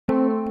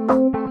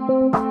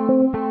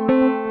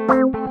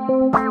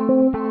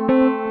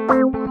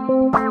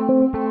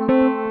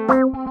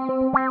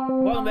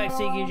Welcome back,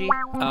 CQG.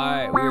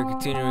 Alright, we are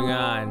continuing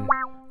on.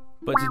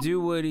 But to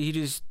do what he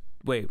just...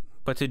 Wait.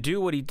 But to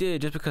do what he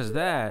did just because of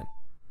that...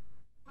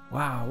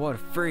 Wow, what a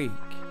freak.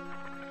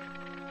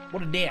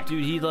 What a dick.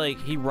 Dude,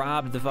 he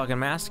robbed the fucking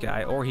mask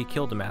guy, or he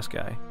killed the mask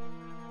guy.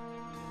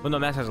 Well, no,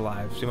 mask guy's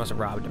alive, so he must have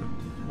robbed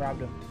him.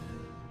 Robbed him.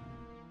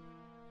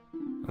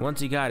 Once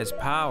he got his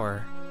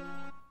power...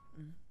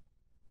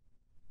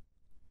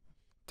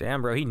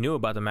 Damn, bro, he knew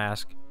about the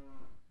mask.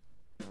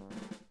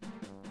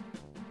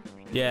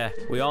 Yeah,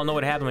 we all know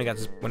what happened when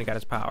he got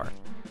his power.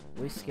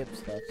 We skipped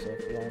stuff, so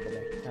if you want to go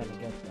back in time to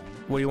get them.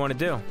 What do you want to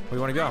do? Where do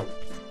you want to go?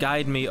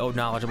 Guide me, oh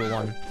knowledgeable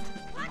one.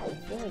 I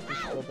feel like we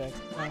should go back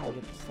in time to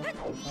get the stuff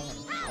that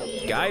we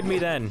found. Guide me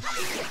then.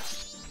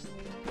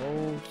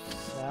 Go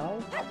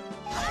south?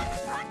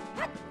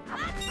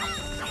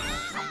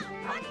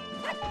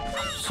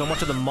 So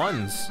much of the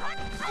Muns.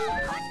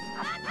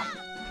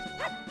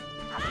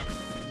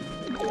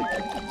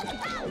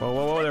 Whoa,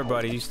 whoa, whoa there,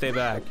 buddy. You stay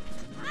back.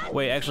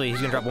 Wait, actually,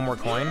 he's gonna drop one more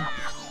coin.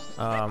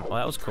 Well,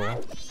 that was cool.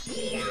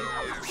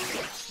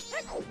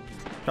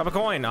 Drop a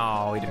coin.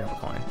 Oh, he didn't drop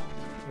a coin.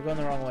 You're going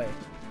the wrong way.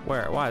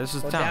 Where? Why? This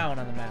is Go town. down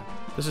on the map.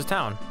 This is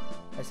town.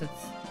 I said,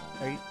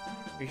 are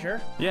you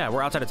sure? Yeah,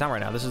 we're outside of town right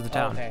now. This is the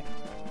town. Oh, okay.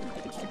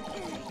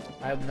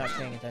 I'm not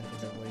paying attention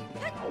to where you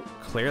go.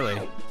 Clearly.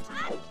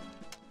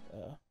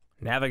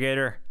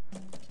 Navigator.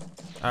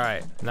 All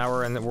right, now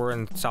we're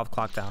in South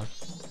Clock Town.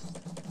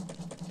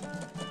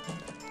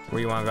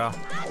 Where you want to go?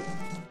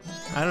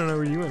 I don't know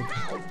where you want to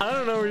go. I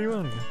don't know where you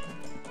want to go.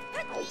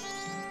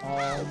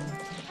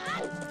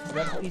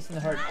 Got a piece in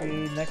the heart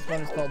tree. Next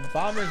one is called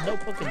Bomber's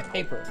Notebook and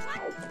Paper.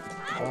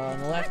 In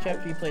the last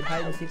chapter, you played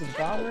hide and seek with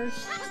bombers.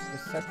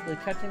 Successfully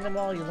catching them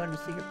all, you learned a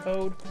secret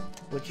code,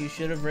 which you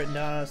should have written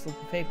down on a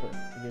slip of paper.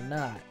 You did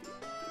not.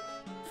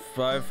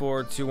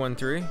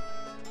 54213.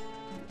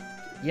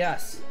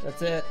 Yes,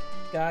 that's it.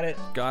 Got it.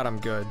 God, I'm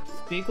good.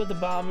 Speak with the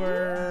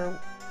bomber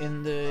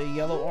in the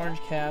yellow-orange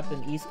cap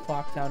in East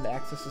Clocktown to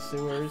access the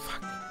sewers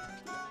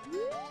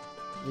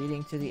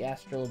leading to the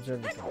Astral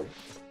Observatory.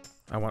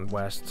 I went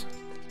west.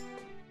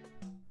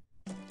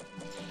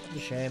 It's a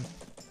shame.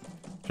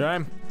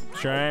 Shame.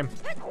 Shame.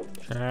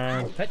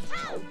 Shame. Pet.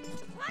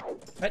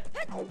 Pet.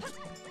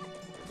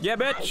 Yeah,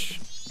 bitch.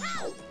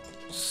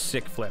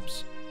 Sick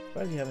flips.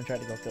 Surprised you haven't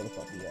tried to go kill the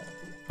puppy yet.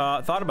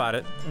 Thought about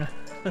it.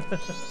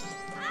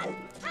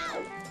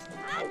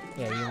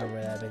 Yeah, you know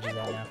where that bitch is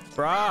at now.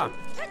 Brah.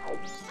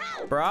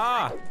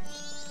 Brah.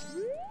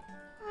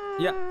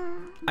 Yeah.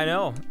 I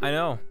know. I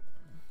know.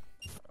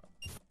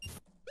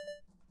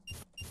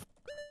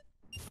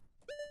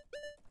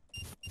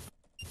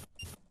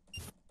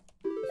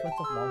 What's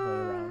the long way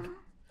around?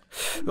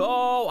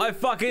 Oh, I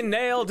fucking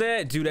nailed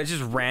it. Dude, that's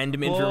just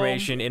random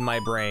information in my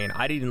brain.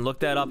 I didn't even look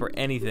that up or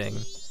anything.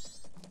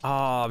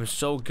 Oh, I'm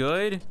so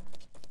good.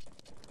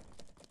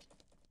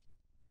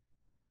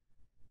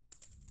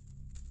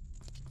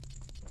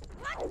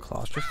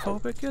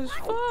 Claustrophobic as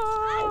fuck.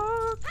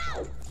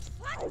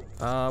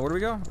 Where do we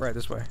go? Right,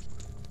 this way.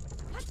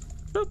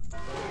 Boop.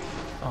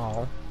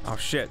 Oh. Oh,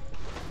 shit.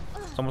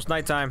 It's almost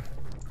nighttime.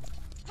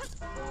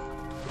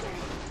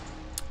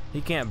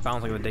 He can't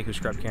bounce like the Deku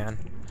Scrub can.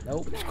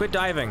 Nope. Just quit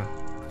diving.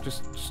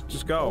 Just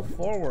go. Go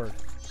forward.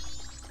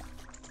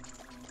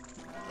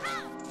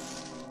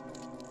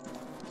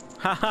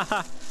 Ha ha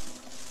ha.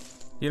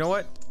 You know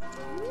what?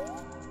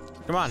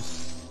 Come on.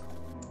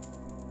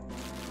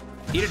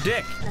 Eat a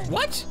dick.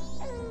 What?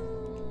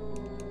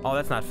 Oh,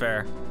 that's not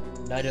fair.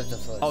 Night of the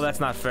Foot. Oh, that's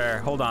not fair.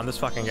 Hold on, this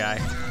fucking guy.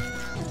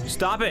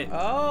 Stop it.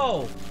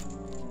 Oh.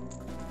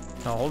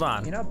 Oh, hold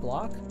on. You not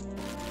block?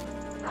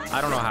 I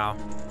don't know how.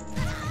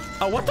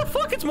 Oh, what the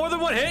fuck? It's more than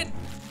one hit?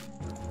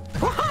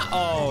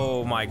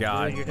 Oh my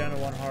god. Dude, you're down to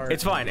one heart.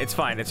 It's fine, it's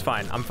fine, it's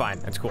fine. I'm fine.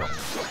 It's cool.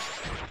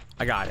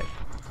 I got it.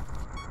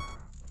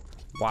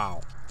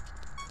 Wow.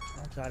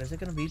 Oh god, is it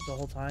gonna beat the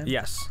whole time?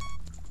 Yes.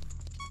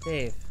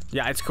 Dave.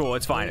 Yeah, it's cool.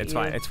 It's fine. It's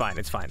fine. It's fine.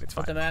 It's fine. It's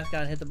fine. Put the mask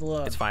on, hit the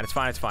balloon. It's fine. It's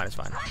fine. It's fine. It's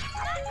fine.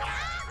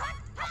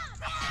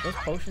 Those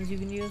potions you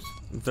can use?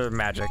 They're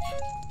magic.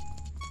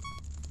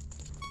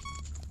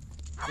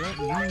 Don't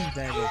use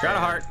magic. Got a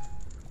heart.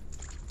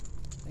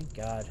 Thank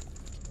god.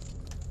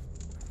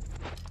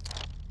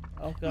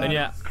 Oh god. And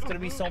yeah. It's gonna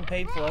be so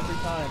painful every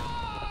time.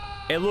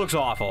 It looks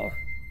awful.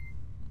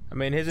 I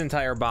mean, his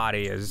entire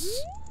body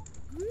is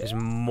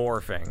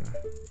morphing.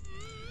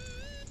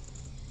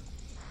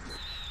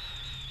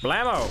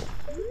 Blammo!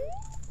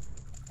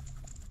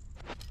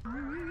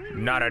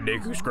 Not a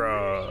Deku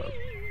Scrub.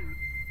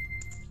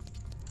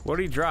 What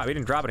did he drop? He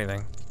didn't drop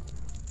anything.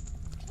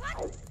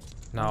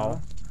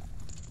 No.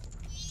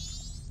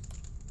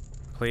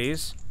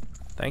 Please?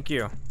 Thank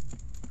you.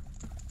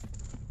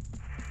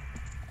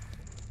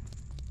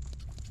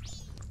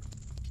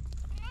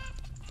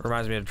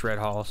 Reminds me of Dread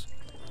Halls.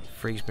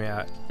 Freaks me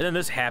out. And then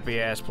this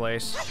happy-ass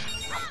place.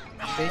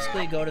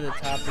 Basically, go to the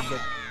top to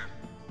get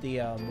the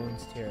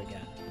Moon's Tear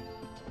again.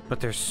 But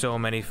there's so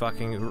many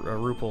fucking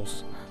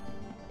Rupals.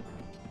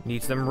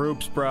 Need some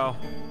roops, bro.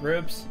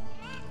 Roops.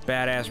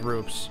 Badass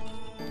roops.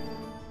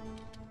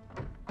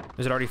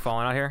 Is it already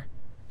falling out here?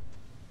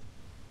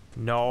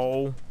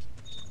 No.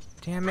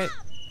 Damn it.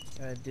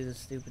 Gotta do the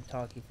stupid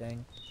talkie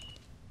thing.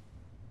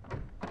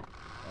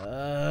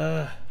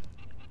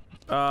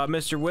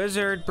 Mr.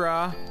 Wizard,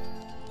 brah.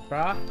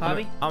 Brah?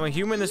 Hobby? I'm a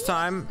human this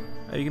time.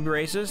 You can be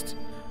racist.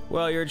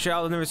 Well, you're a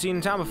child I've never seen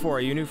in town before.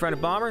 Are you a new friend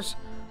of Bombers?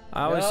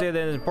 I always say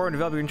that it's important to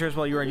develop your interest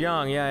while you are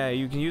young. Yeah,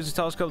 you can use the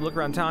telescope to look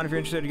around town if you're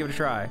interested to give it a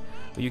try.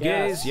 Will you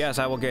gaze? Yes,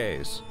 I will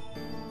gaze.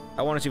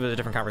 I want to see if there's a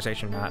different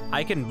conversation or not.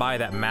 I can buy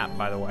that map,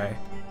 by the way.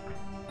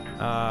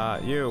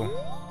 You.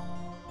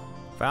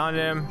 Found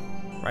him.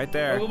 Right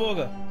there. Booga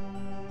booga.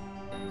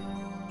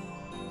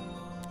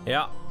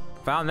 Yeah,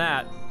 found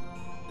that.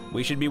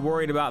 We should be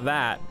worried about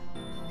that.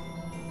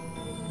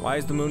 Why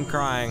is the moon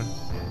crying?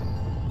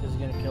 Is it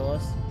gonna kill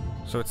us?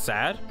 So it's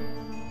sad?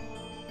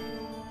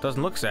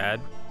 Doesn't look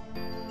sad.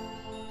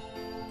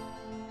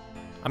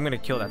 I'm gonna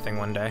kill that thing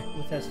one day.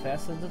 With as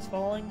fast as it's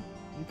falling,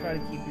 you try to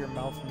keep your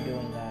mouth from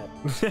doing that.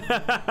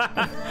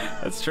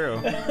 That's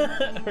true.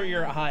 Or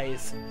your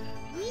eyes.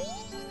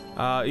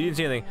 You didn't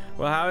see anything.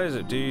 Well, how is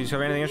it? Do you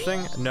have anything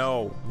interesting?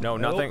 No,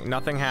 Nope.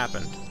 nothing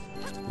happened.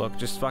 Look,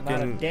 just fucking...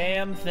 Not a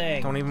damn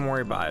thing. Don't even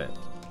worry about it.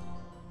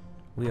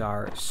 We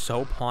are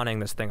so pawning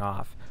this thing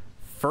off.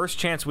 First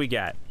chance we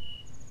get.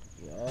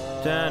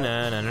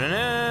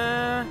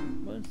 Da-na-na-na-na.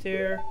 Moon's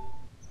here.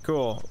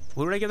 Cool.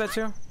 Who did I give that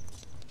to?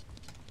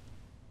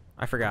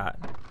 I forgot.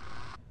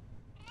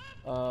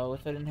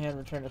 With it in hand,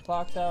 return to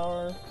clock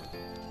tower.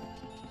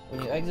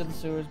 When you exit the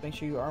sewers, make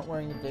sure you aren't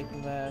wearing the dick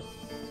mask.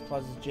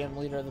 Causes gym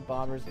leader of the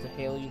Bombers to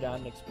hail you down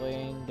and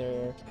explain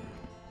their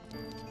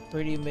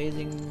pretty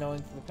amazing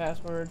knowing for the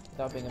password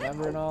without being a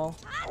member and all.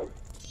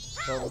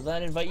 So they'll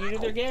then invite you to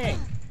their gang.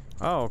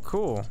 Oh,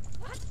 cool.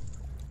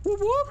 Whoop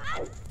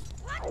whoop.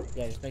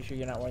 Yeah, just make sure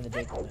you're not wearing the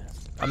dick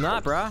mask. I'm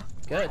not, bruh.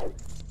 Good.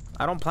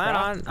 I don't plan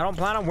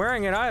on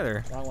wearing it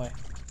either. Wrong way.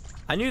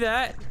 I knew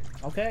that.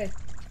 Okay.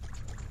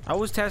 I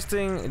was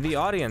testing the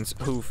audience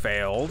who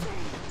failed.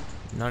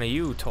 None of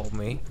you told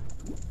me.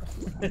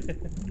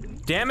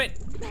 Damn it!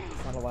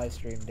 It's not a live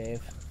stream,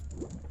 Dave.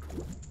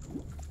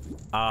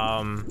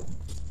 I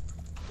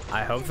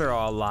hope they're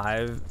all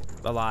alive.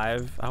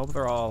 I hope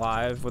they're all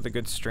alive with a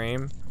good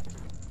stream.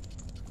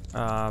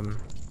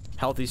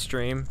 Healthy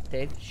stream.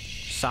 Dave,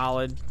 shh.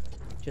 Solid.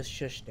 Just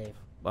shush, Dave.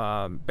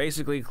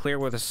 Basically clear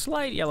with a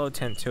slight yellow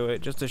tint to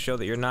it, just to show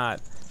that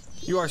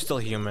you are still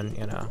human,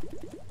 you know.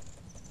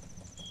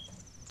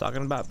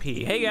 Talking about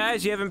pee. Hey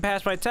guys, you haven't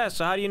passed my test,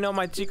 so how do you know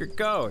my secret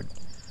code?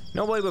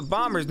 Nobody but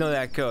Bombers know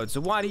that code, so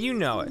why do you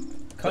know it?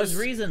 Cause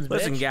reasons, bitch.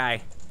 Listen,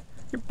 guy,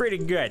 you're pretty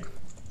good.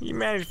 You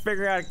managed to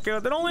figure out a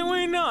code that only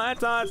we know.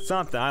 That's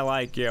something. I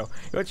like you.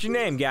 What's your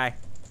name, guy?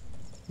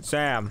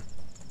 Sam.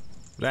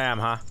 Sam,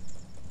 huh?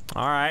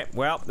 Alright,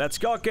 well, that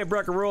Skull Kid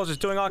broke the rules, is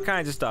doing all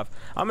kinds of stuff.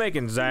 I'm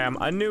making Zam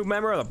a new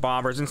member of the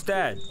Bombers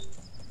instead.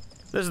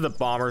 This is the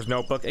Bombers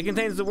notebook. It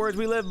contains the words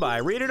we live by.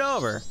 Read it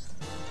over.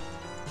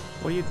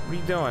 What are you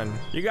doing?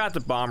 You got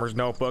the Bombers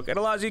notebook. It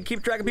allows you to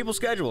keep track of people's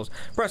schedules.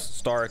 Press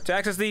start to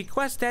access the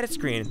quest status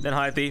screen, then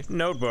highlight the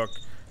notebook,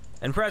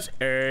 and press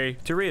A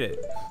to read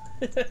it.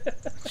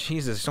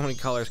 Jesus, so many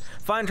colors.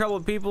 Find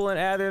troubled people and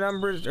add their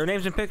numbers or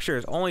names and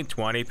pictures. Only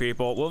 20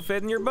 people will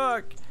fit in your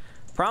book.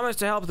 Promise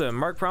to help them.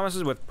 Mark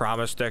promises with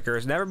promise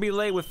stickers. Never be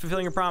late with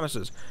fulfilling your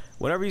promises.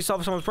 Whenever you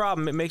solve someone's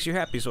problem, it makes you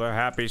happy, so a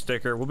happy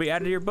sticker will be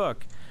added to your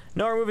book.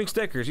 No removing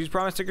stickers. Use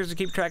promise stickers to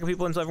keep track of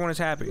people until everyone is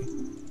happy.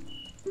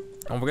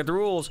 Don't forget the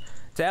rules.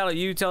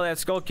 You tell that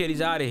Skull Kid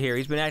he's out of here.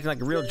 He's been acting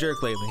like a real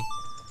jerk lately.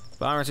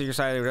 Bomber Secret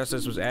Society of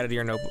Justice was added to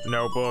your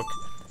notebook.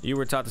 You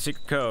were taught the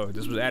secret code.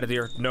 This was added to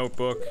your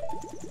notebook.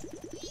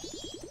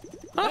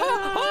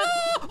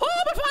 Oh,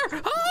 my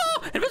fire!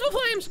 Oh, invisible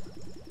flames!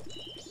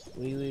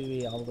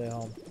 Wee, all the way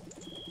home.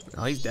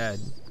 Oh, he's dead.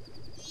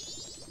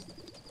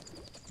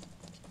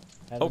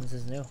 Heaven's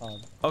his new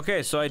home.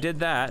 Okay, so I did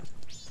that.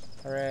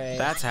 Hooray.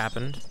 That's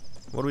happened.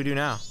 What do we do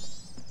now?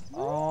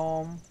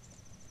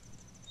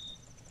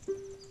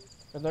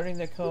 For learning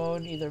the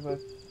code, either by,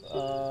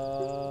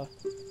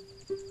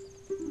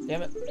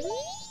 damn it.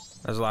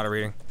 There's a lot of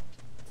reading.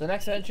 The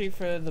next entry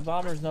for the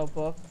Bomber's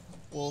notebook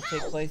will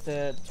take place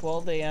at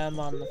 12 a.m.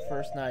 on the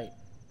first night.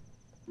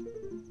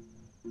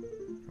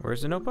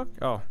 Where's the notebook?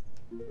 Oh.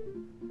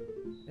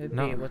 It'd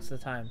No. be, what's the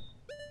time?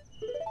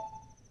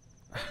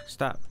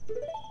 Stop.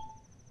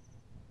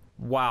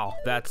 Wow,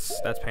 that's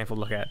painful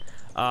to look at.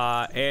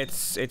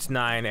 It's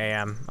 9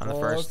 a.m. on the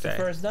first day. It's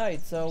the first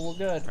night, so we're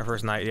good. Our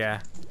first night,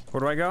 yeah.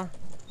 Where do I go?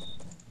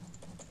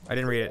 I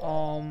didn't read it.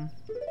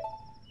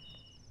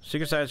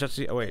 Secret side just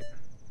see. Oh wait.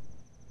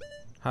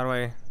 How do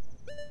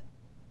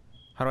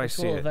I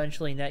see will it?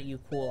 Eventually net you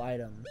cool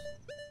items.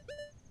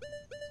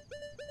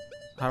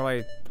 How do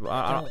I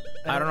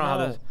don't know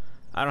how this.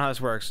 I don't know how this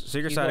works.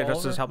 Secret side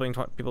just is helping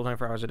people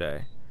 24 hours a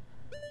day.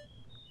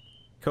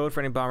 Code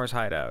for any Bomber's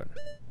hideout.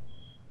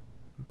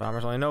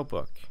 Bomber's only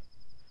notebook.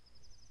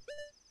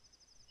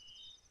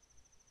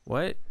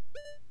 What?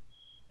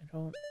 I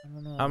don't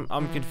know.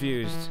 I'm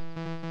confused.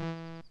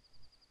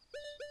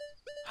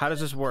 How does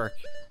this work?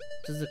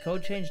 Does the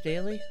code change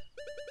daily?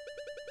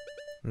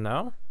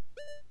 No?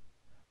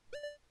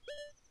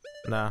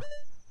 No.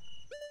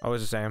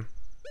 Always the same.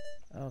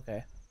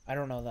 Okay. I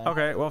don't know that.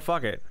 Okay, well,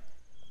 fuck it.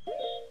 Do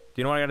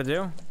you know what I gotta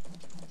do?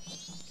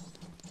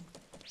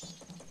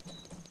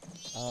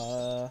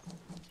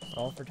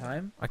 All for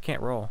time? I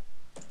can't roll.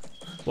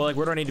 Well, like,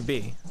 where do I need to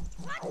be?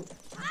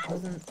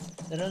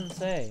 It doesn't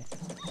say.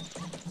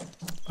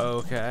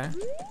 Okay.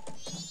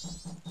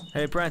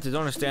 Hey, Prentice,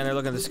 don't just stand there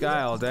looking at the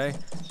sky all day.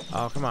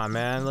 Oh, come on,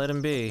 man. Let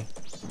him be.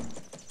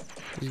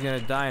 He's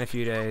gonna die in a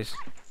few days.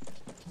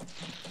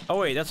 Oh,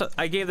 wait, that's what,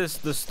 I gave the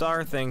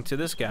star thing to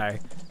this guy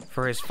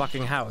for his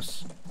fucking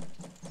house.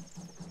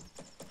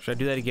 Should I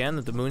do that again,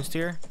 with the moon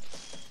steer?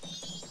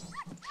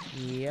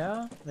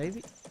 Yeah,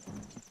 maybe.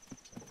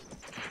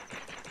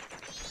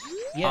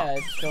 Yeah,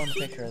 it's showing the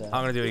picture of that.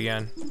 I'm gonna do it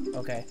again.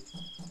 Okay.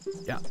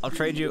 Yeah, I'll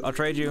trade you. I'll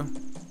trade you.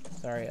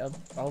 Sorry,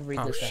 I'll read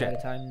this ahead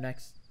of time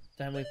next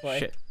time we play.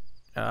 Shit.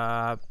 Switch it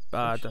out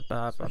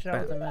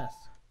with the mess.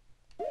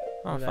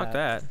 Oh, fuck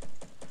that.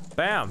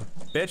 Bam!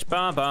 Bitch,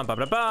 bum, bum, bum,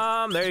 bum,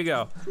 bum! There you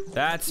go.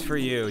 That's for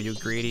you, you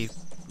greedy,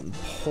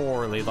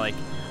 poorly, like,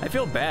 I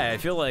feel bad. I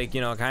feel like,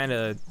 you know, kind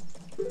of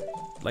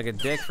like a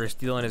dick for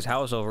stealing his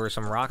house over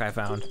some rock I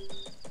found.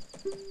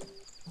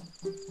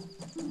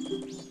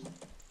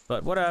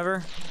 But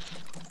whatever.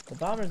 The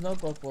Bomber's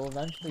Notebook will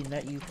eventually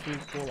net you 2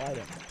 cool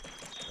items.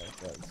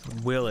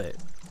 Will it?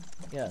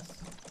 Yes.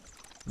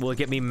 Will it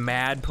get me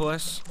mad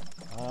puss?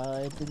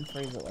 It didn't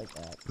phrase it like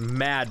that.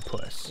 Mad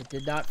puss. It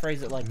did not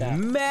phrase it like that.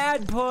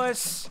 Mad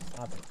puss!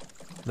 Stop it.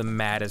 The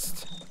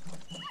maddest.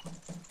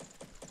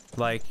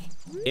 Like,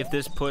 if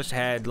this puss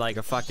had like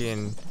a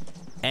fucking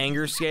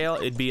anger scale,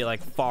 it'd be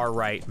like far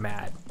right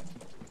mad.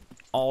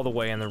 All the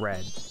way in the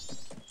red.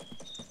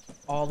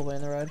 All the way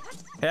in the red?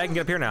 Hey, I can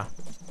get up here now.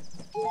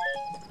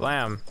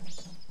 Blam.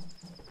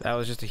 That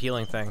was just a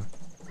healing thing.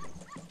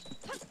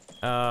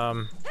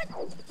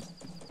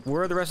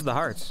 Where are the rest of the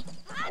hearts?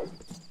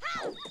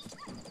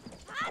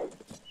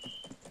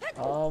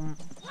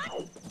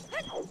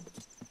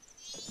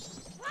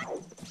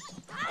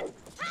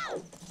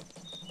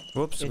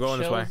 Whoops, going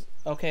this way.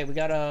 Okay, we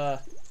got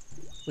a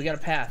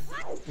path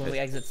when we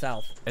exit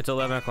south. It's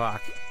 11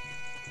 o'clock.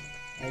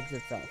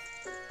 Exit south.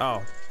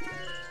 Oh.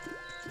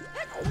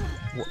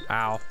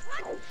 Ow.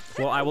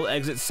 Well, I will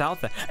exit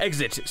south then.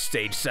 Exit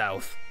stage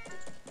south.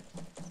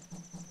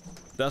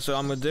 That's what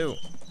I'm gonna do.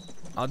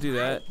 I'll do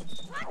that.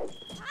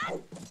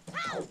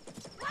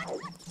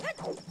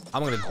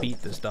 I'm gonna beat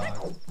this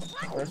dog.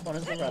 First one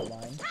is the red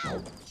line.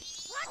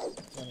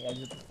 When you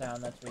exit the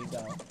town, that's where you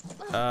go.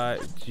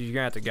 You're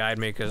gonna have to guide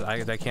me because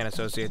I can't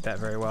associate that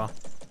very well.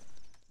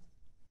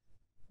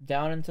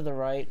 Down and to the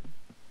right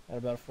at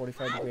about a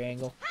 45-degree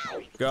angle.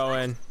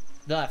 Going.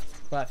 Left,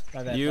 my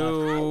bad. You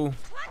left.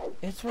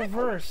 It's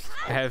reversed.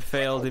 Have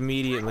failed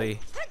immediately.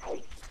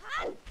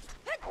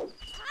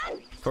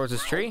 Towards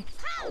this tree?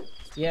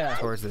 Yeah.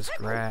 Towards this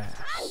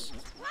grass.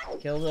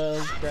 Kill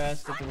those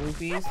grass, get the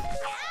rupees.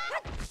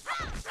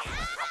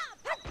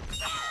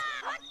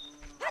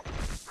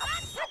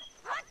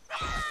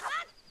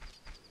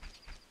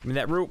 Give me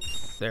that rope.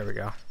 There we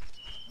go.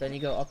 Then you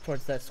go up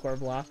towards that square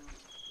block.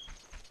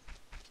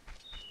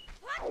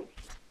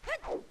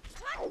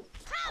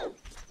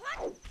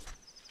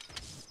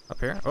 Up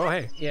here? Oh,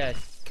 hey. Yeah,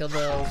 kill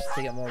those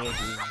to get more rupees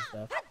and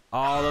stuff.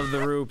 All of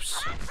the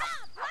roops.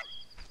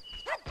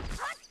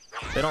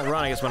 They don't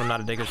run, I guess, when I'm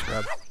not a digger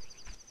scrub.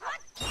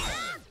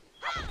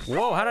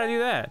 Whoa, how did I do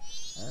that?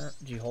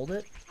 Did you hold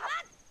it?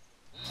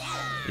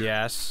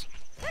 Yes.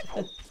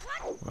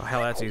 Well,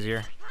 hell, that's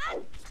easier.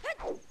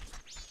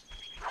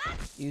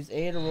 Use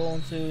A to roll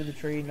into the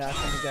tree,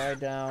 knocking the guy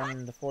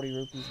down the 40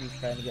 rupees he's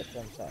trying to get to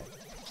himself.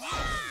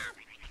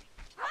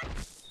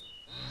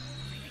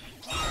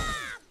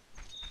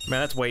 Man,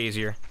 that's way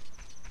easier.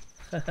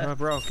 Oh,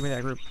 bro, give me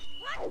that group.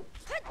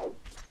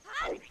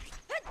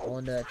 Roll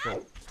into that tree.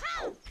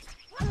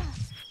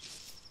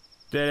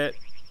 Did it.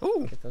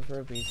 Ooh. Get those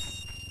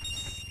rupees.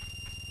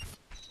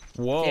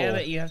 Whoa. Damn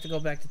it, you have to go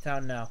back to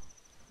town now.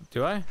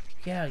 Do I?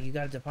 Yeah, you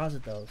gotta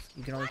deposit those.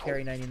 You can only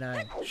carry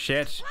 99.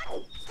 Shit.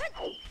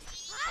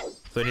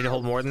 Do I need to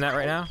hold more than that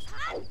right now?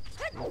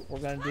 If we're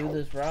gonna do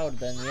this route,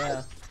 then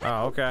yeah.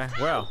 Oh, okay.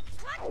 Well,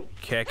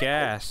 kick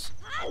ass.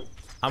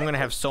 I'm gonna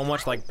have so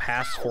much, like,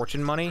 past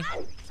fortune money.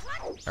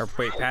 Or,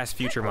 wait, past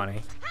future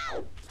money.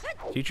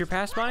 Future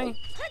past money?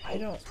 I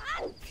don't...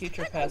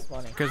 Future past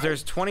money. Because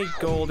there's 20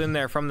 gold in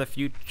there from the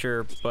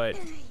future, but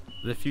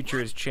the future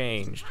has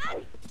changed.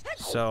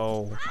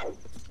 So,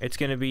 it's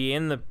gonna be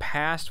in the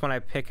past when I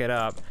pick it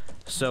up.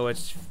 So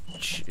it's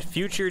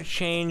future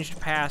changed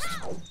past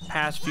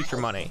future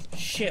money.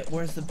 Shit,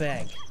 where's the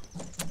bank?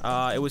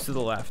 It was to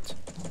the left.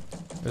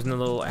 It was in the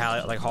little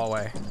alley, like,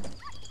 hallway.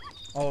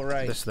 Oh,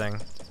 right. This thing.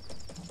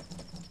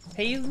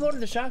 Hey, you can go to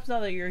the shops now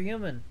that you're a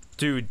human.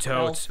 Dude,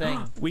 totes.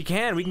 We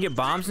can get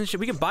bombs and shit.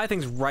 We can buy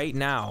things right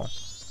now.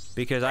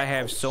 Because I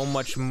have so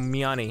much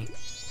money.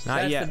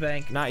 Not That's yet. the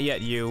bank. Not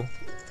yet, you.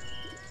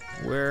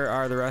 Where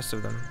are the rest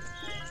of them?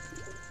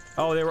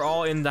 Oh, they were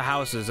all in the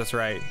houses, that's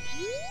right.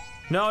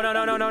 No, no,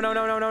 no, no, no, no,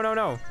 no, no, no, no,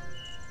 no.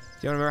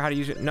 Do you remember how to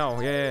use it? No,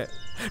 yeah.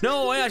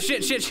 No, yeah,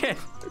 shit, shit, shit.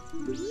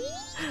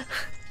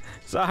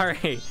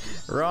 Sorry.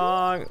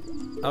 Wrong.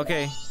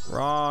 Okay,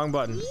 wrong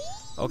button.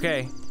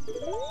 Okay.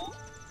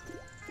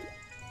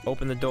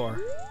 Open the door.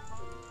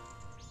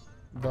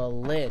 The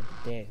lid,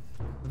 Dave.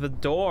 The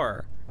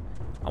door.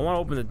 I want to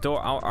open the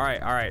door. All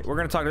right, all right. We're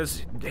gonna talk to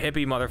this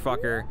hippie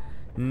motherfucker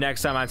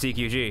next time on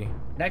TQG.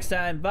 Next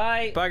time,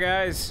 bye. Bye,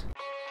 guys.